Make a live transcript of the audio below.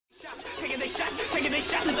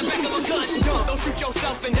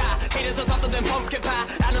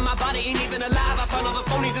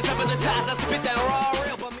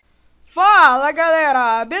Fala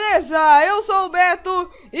galera, beleza? Eu sou o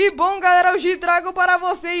Beto e bom galera, hoje trago para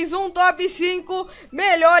vocês um top 5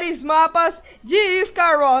 melhores mapas de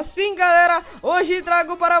Skywars. Sim galera, hoje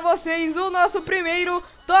trago para vocês o nosso primeiro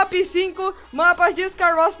top 5 mapas de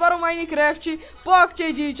Skywars para o Minecraft Pocket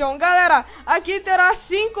Edition. Galera, aqui terá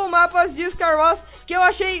 5 mapas de Skywars que eu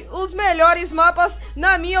achei os melhores mapas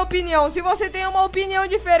na minha opinião. Se você tem uma opinião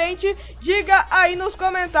diferente, diga aí nos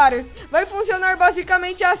comentários. Vai funcionar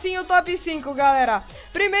basicamente assim o top 5, galera.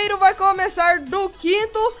 Primeiro vai começar do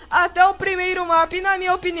quinto até o primeiro mapa. E na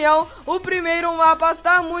minha opinião, o primeiro mapa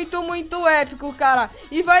tá muito épico, cara.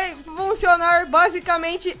 E vai funcionar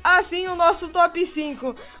basicamente assim o nosso top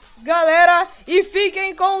 5. Galera, e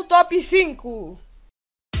fiquem com o top 5.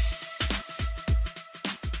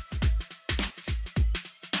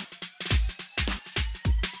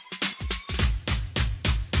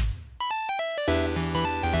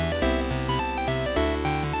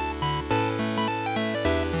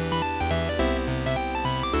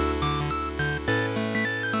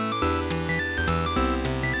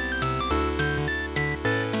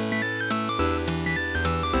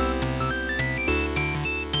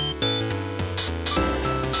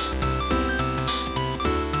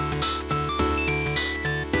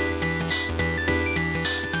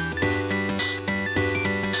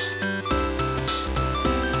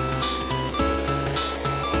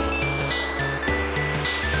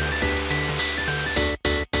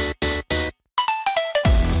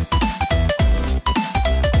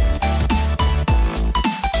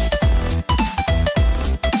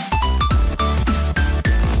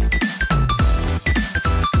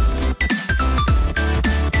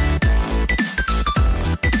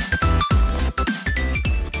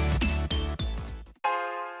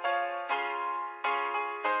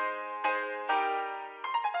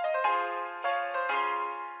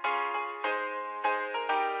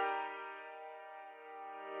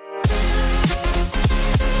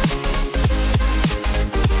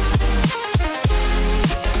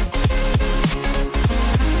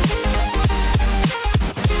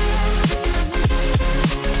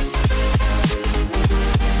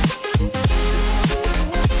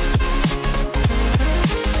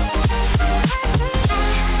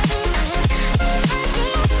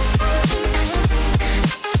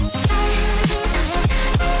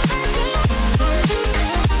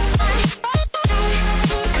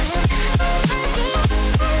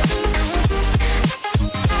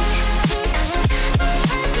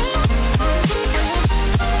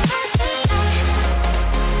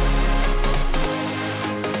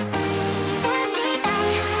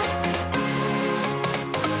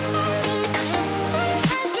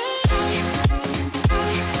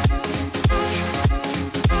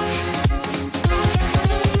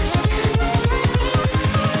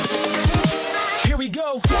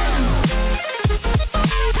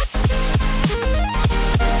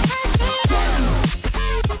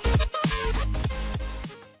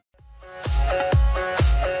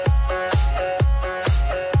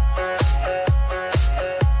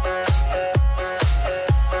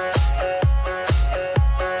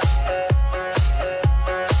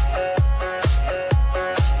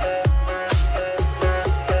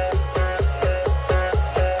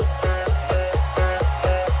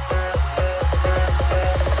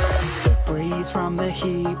 From the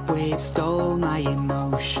heat wave stole my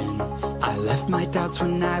emotions. I left my doubts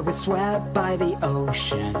when I was swept by the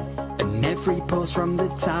ocean, and every pulse from the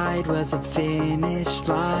tide was a finish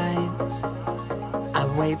line. A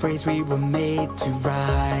wave race we were made to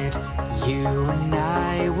ride. You and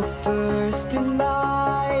I were first in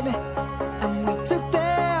line, and we took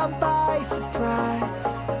them by surprise.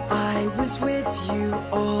 I was with you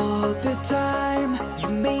all the time. You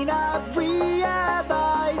may not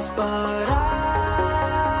realize, but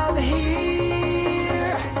I'm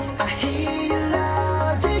here. I hear you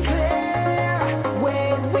loud and clear.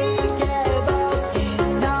 When we get lost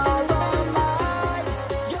in our own minds,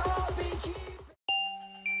 you'll be keeping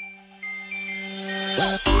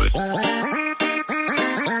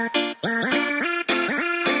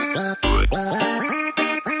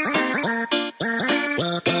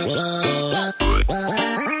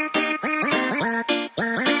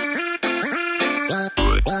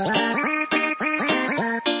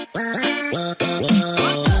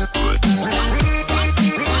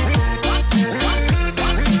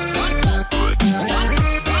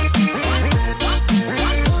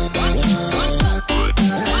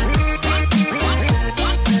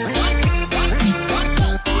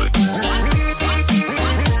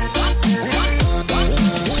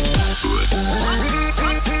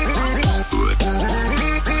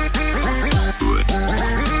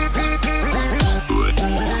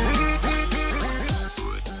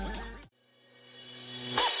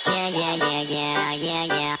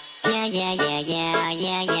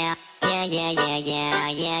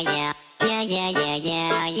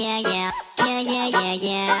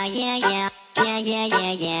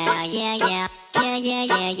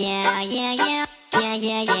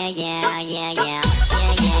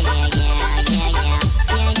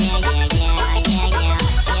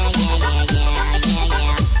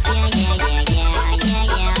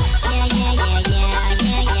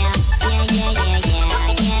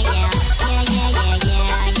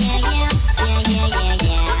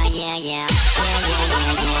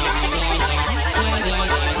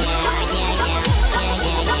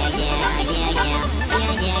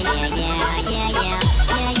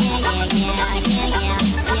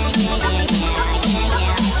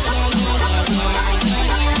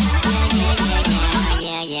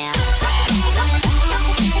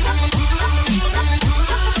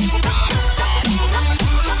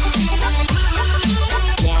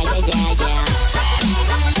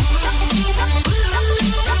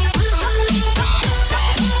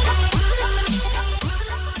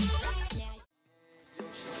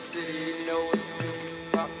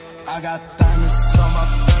I got